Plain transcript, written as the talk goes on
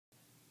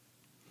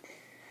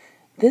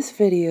This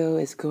video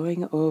is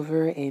going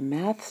over a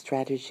math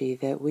strategy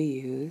that we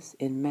use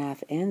in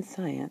math and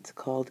science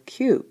called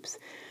cubes.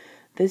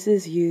 This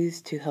is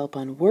used to help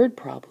on word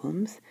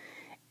problems,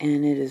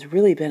 and it is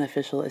really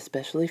beneficial,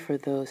 especially for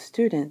those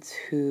students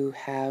who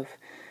have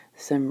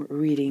some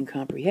reading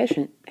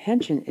comprehension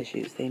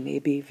issues. They may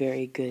be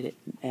very good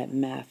at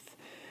math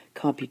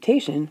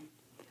computation,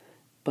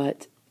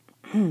 but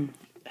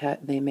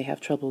they may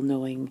have trouble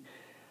knowing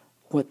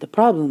what the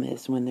problem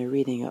is when they're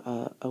reading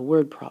a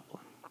word problem.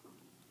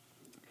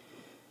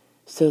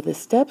 So the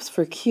steps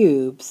for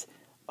cubes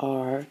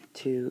are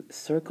to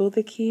circle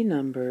the key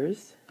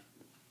numbers,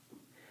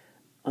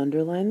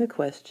 underline the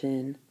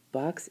question,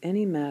 box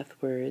any math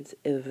words,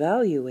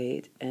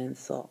 evaluate, and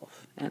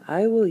solve. And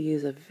I will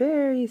use a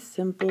very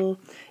simple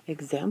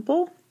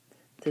example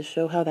to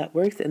show how that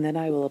works, and then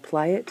I will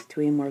apply it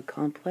to a more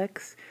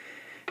complex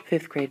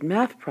 5th grade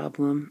math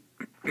problem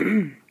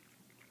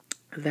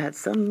that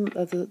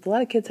a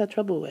lot of kids had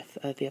trouble with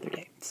the other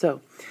day. So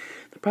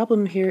the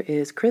problem here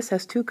is Chris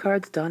has 2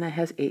 cards, Donna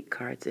has 8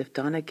 cards. If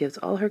Donna gives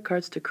all her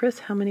cards to Chris,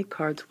 how many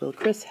cards will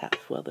Chris have?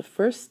 Well, the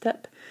first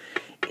step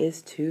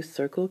is to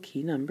circle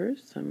key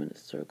numbers. So I'm going to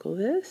circle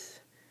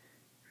this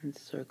and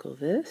circle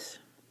this.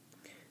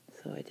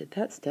 So I did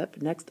that step.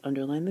 Next,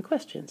 underline the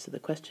question. So the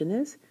question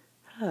is,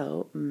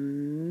 how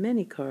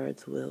many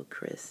cards will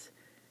Chris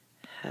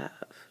have?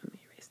 Let me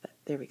erase that.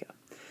 There we go.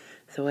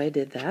 So I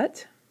did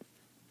that.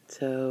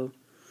 So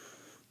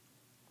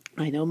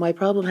I know my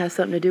problem has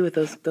something to do with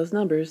those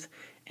numbers,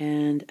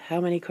 and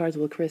how many cards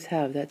will Chris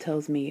have? That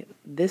tells me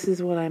this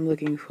is what I'm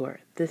looking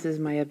for. This is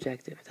my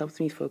objective. It helps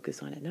me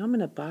focus on it. Now I'm going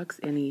to box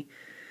any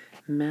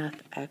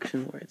math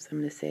action words. I'm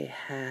going to say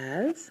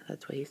has.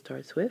 That's what he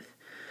starts with.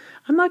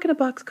 I'm not going to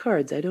box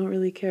cards. I don't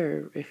really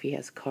care if he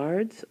has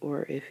cards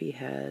or if he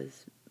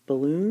has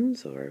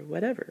balloons or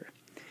whatever.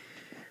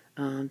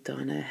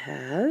 Donna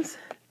has.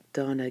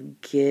 Donna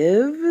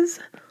gives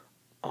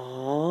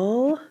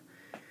all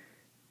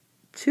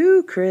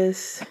to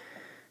Chris.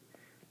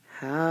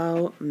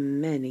 How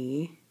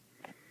many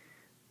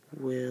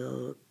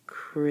will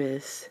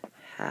Chris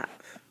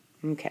have?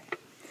 Okay,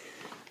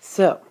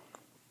 so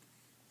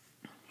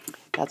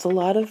that's a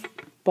lot of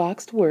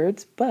boxed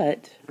words,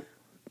 but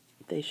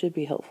they should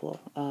be helpful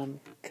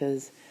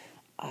because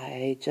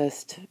I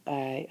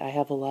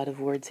have a lot of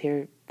words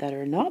here that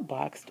are not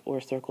boxed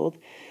or circled.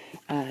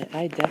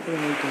 I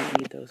definitely don't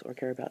need those or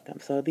care about them.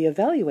 So the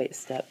evaluate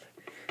step,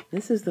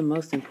 this is the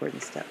most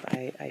important step,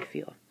 I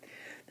feel.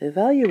 The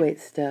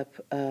evaluate step,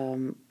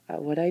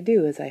 what I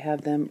do is I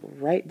have them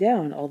write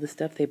down all the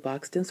stuff they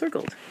boxed and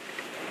circled,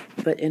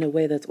 but in a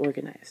way that's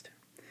organized.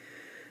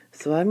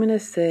 So I'm going to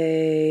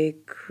say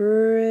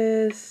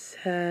Chris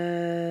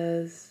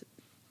has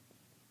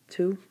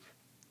 2,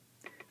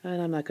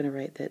 and I'm not going to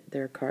write that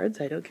they're cards.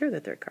 I don't care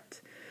that they're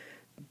cards.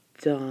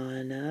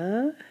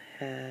 Donna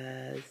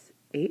has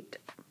 8.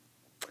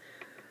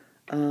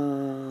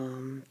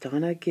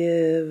 Donna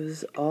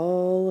gives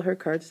all her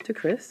cards to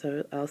Chris,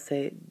 so I'll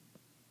say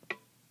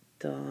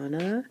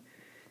Donna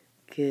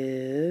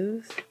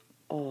gives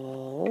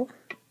all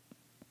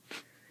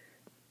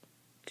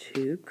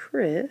to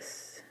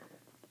Chris.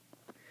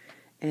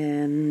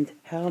 And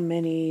how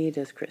many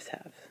does Chris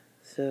have?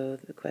 So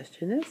the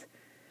question is,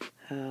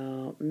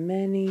 how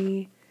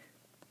many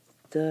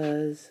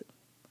does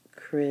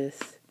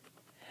Chris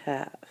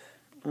have?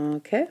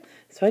 Okay,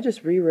 so I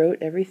just rewrote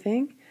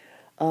everything.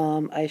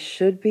 I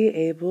should be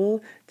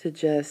able to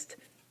just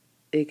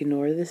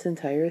ignore this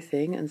entire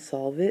thing and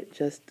solve it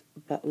just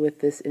with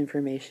this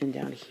information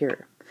down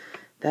here.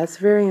 That's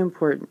very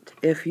important.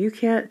 If you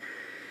can't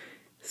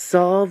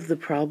solve the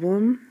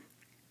problem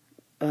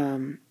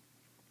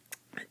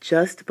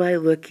just by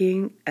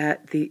looking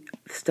at the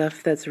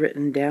stuff that's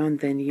written down,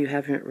 then you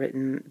haven't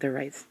written the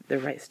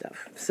right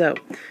stuff. So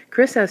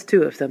Chris has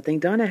 2 of something.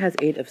 Donna has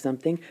 8 of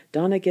something.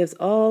 Donna gives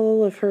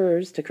all of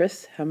hers to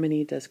Chris. How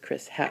many does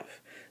Chris have?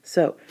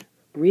 So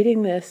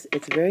reading this,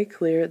 it's very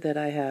clear that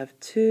I have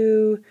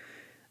 2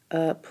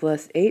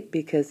 plus 8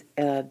 because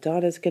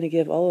Donna's going to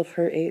give all of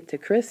her 8 to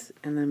Chris,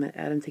 and I'm going to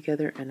add them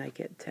together, and I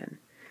get 10.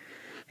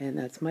 And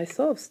that's my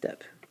solve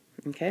step.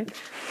 Okay,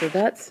 so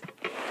that's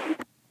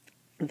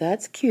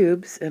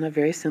cubes and a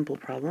very simple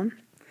problem.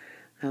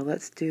 Now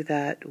let's do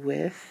that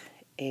with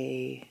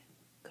a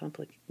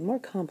more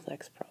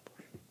complex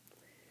problem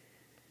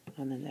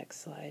on the next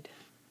slide.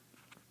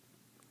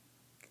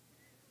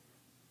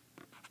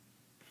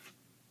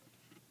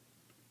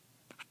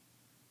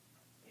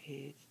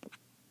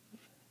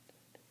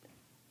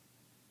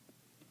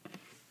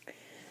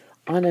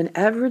 On an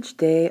average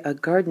day, a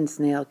garden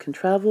snail can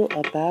travel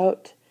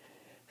about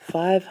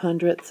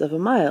 5/100ths of a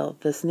mile.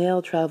 The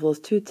snail travels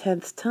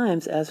 2/10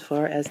 times as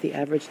far as the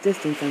average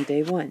distance on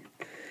day 1.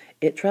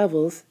 It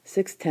travels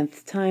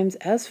 6/10 times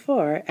as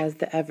far as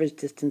the average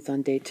distance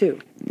on day 2.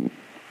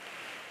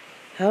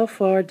 How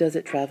far does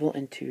it travel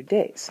in 2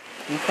 days?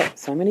 Okay,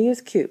 so I'm going to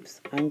use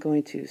cubes. I'm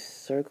going to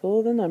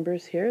circle the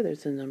numbers here.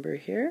 There's a number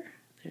here.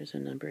 There's a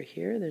number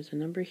here, there's a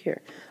number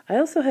here. I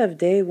also have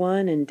day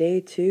 1 and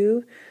day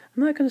 2.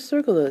 I'm not going to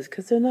circle those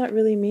because they're not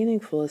really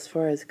meaningful as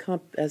far as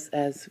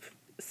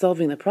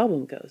solving the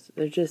problem goes.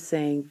 They're just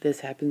saying this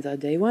happens on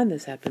day 1,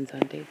 this happens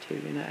on day 2.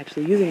 You're not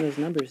actually using those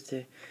numbers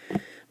to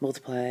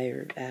multiply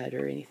or add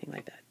or anything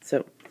like that.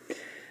 So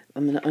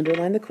I'm going to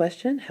underline the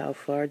question, how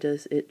far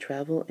does it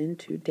travel in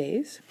 2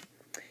 days?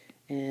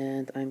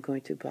 And I'm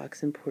going to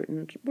box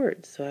important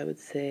words. So I would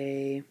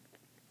say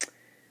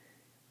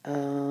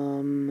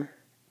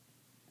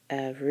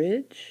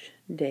average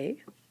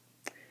day.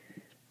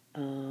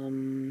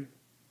 I'm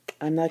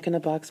not going to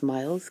box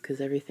miles because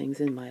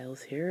everything's in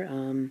miles here.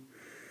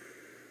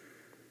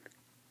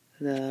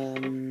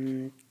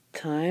 The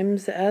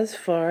times as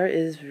far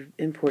is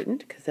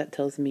important because that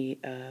tells me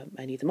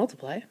I need to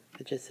multiply.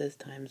 It just says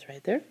times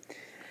right there.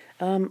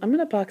 I'm going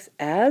to box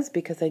as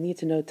because I need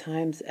to know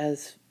times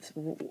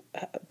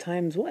what,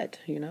 times,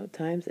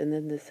 and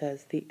then this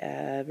has the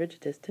average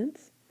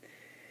distance.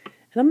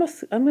 And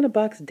I'm going to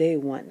box day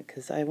 1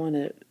 because I want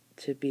it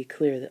to be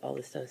clear that all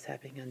this stuff is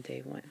happening on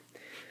day 1.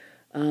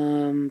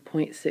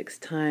 0.6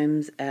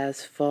 times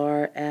as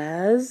far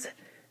as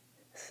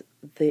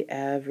the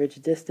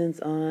average distance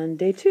on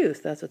day 2.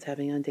 So that's what's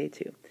happening on day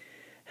 2.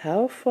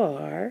 How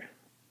far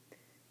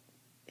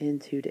in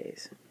 2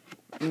 days?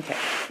 Okay,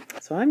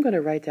 so I'm going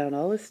to write down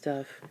all this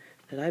stuff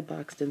that I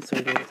boxed and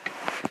sorted.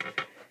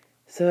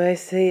 So I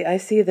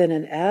see that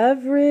an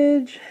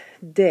average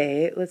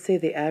day, let's say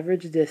the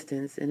average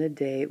distance in a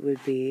day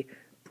would be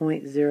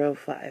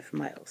 0.05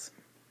 miles.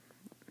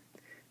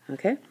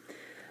 Okay?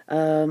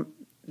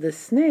 The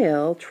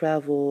snail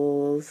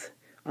travels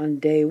on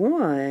day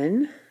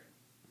 1,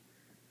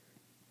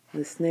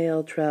 the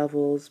snail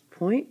travels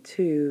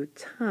 0.2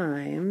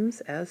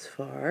 times as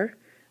far,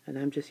 and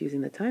I'm just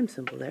using the time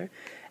symbol there,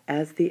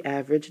 as the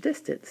average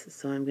distance.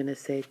 So I'm going to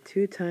say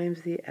 2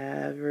 times the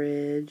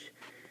average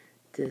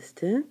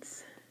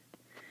distance.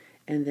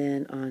 And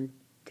then on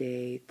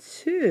day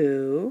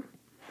 2,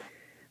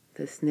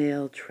 the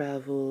snail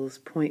travels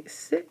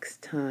 0.6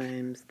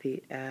 times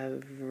the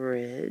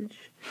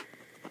average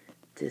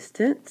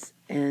distance.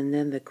 And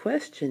then the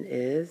question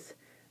is,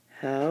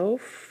 how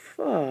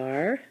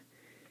far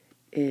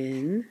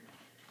in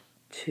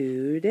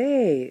 2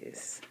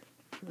 days?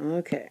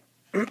 Okay.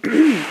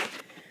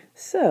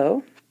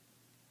 So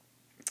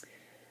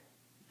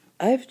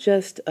I've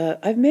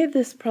made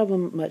this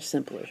problem much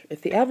simpler.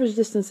 If the average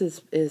distance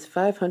is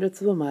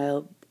 0.05 of a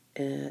mile,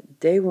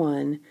 day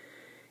 1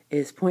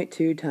 is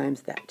 0.2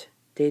 times that.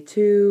 Day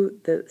 2,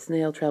 the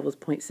snail travels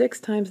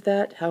 0.6 times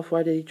that. How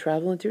far did he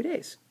travel in 2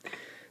 days?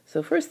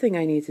 So first thing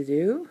I need to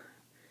do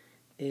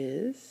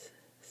is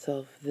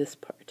solve this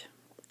part.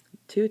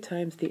 2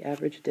 times the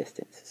average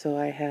distance. So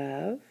I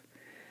have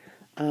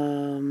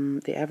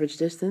the average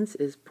distance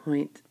is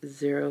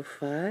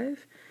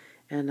 0.05,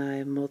 and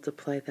I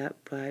multiply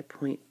that by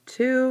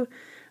 0.2.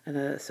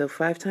 So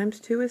 5 times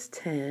 2 is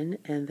 10,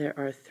 and there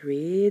are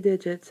 3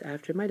 digits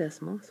after my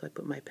decimal. So I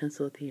put my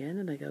pencil at the end,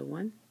 and I go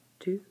 1,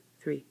 2,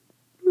 3.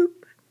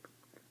 Whoop.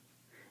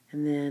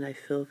 And then I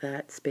fill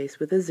that space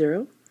with a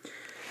 0.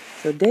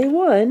 So day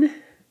 1,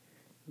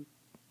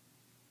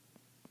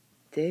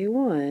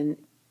 the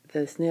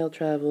snail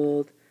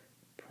traveled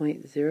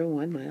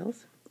 0.01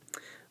 miles.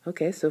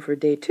 Okay, so for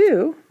day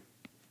 2,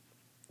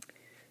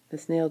 the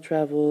snail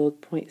traveled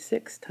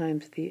 0.6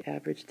 times the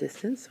average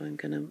distance. So I'm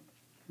going to,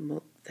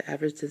 the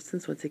average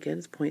distance once again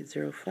is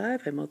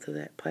 0.05. I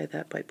multiply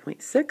that by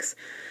 0.6.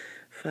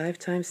 5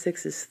 times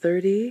 6 is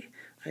 30.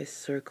 I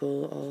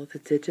circle all the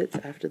digits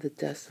after the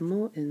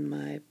decimal in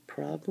my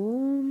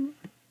problem.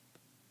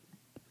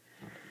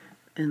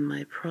 And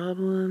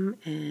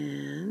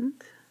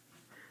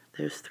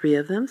there's 3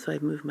 of them, so I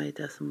move my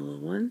decimal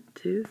 1,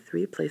 2,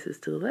 3 places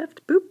to the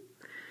left. Boop.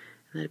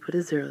 And I put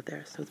a 0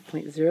 there, so it's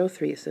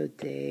 0.03. So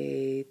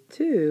day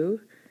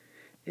 2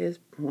 is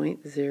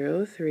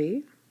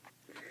 0.03.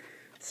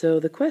 So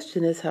the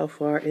question is how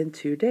far in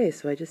 2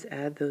 days. So I just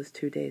add those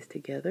 2 days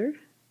together,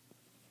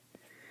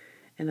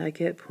 and I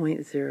get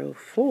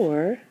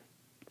 0.04.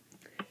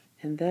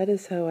 And that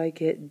is how I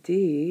get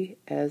D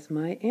as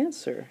my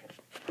answer,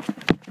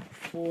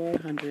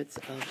 0.04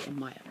 of a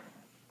mile.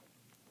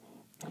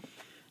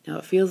 Now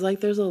it feels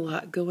like there's a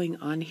lot going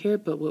on here,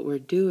 but what we're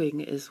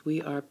doing is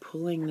we are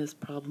pulling this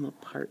problem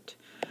apart.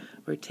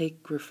 We're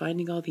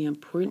finding all the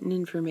important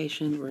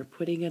information, we're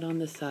putting it on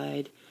the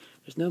side.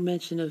 There's no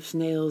mention of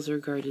snails or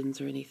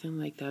gardens or anything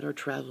like that, or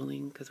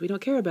traveling, because we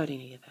don't care about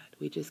any of that.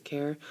 We just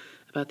care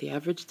about the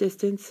average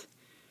distance,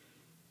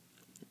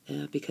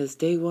 because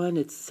day 1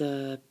 it's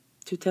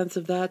 2/10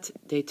 of that,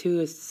 day 2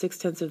 is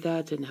 6/10 of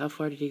that, and how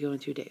far did he go in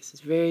 2 days? It's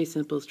very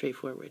simple,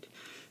 straightforward.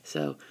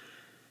 So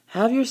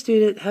have your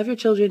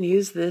children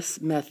use this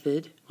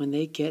method when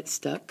they get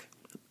stuck.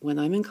 When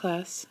I'm in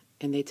class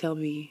and they tell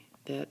me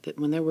that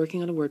when they're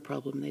working on a word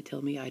problem, they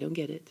tell me I don't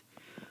get it.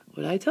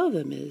 What I tell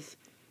them is,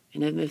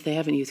 and if they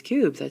haven't used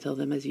cubes, I tell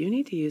them is you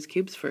need to use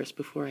cubes first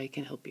before I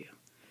can help you.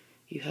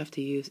 You have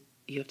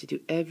to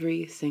do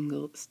every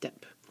single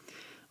step.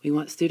 We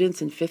want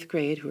students in 5th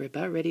grade who are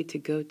about ready to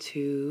go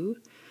to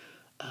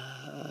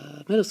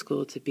middle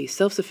school to be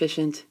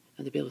self-sufficient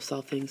and to be able to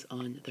solve things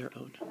on their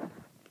own.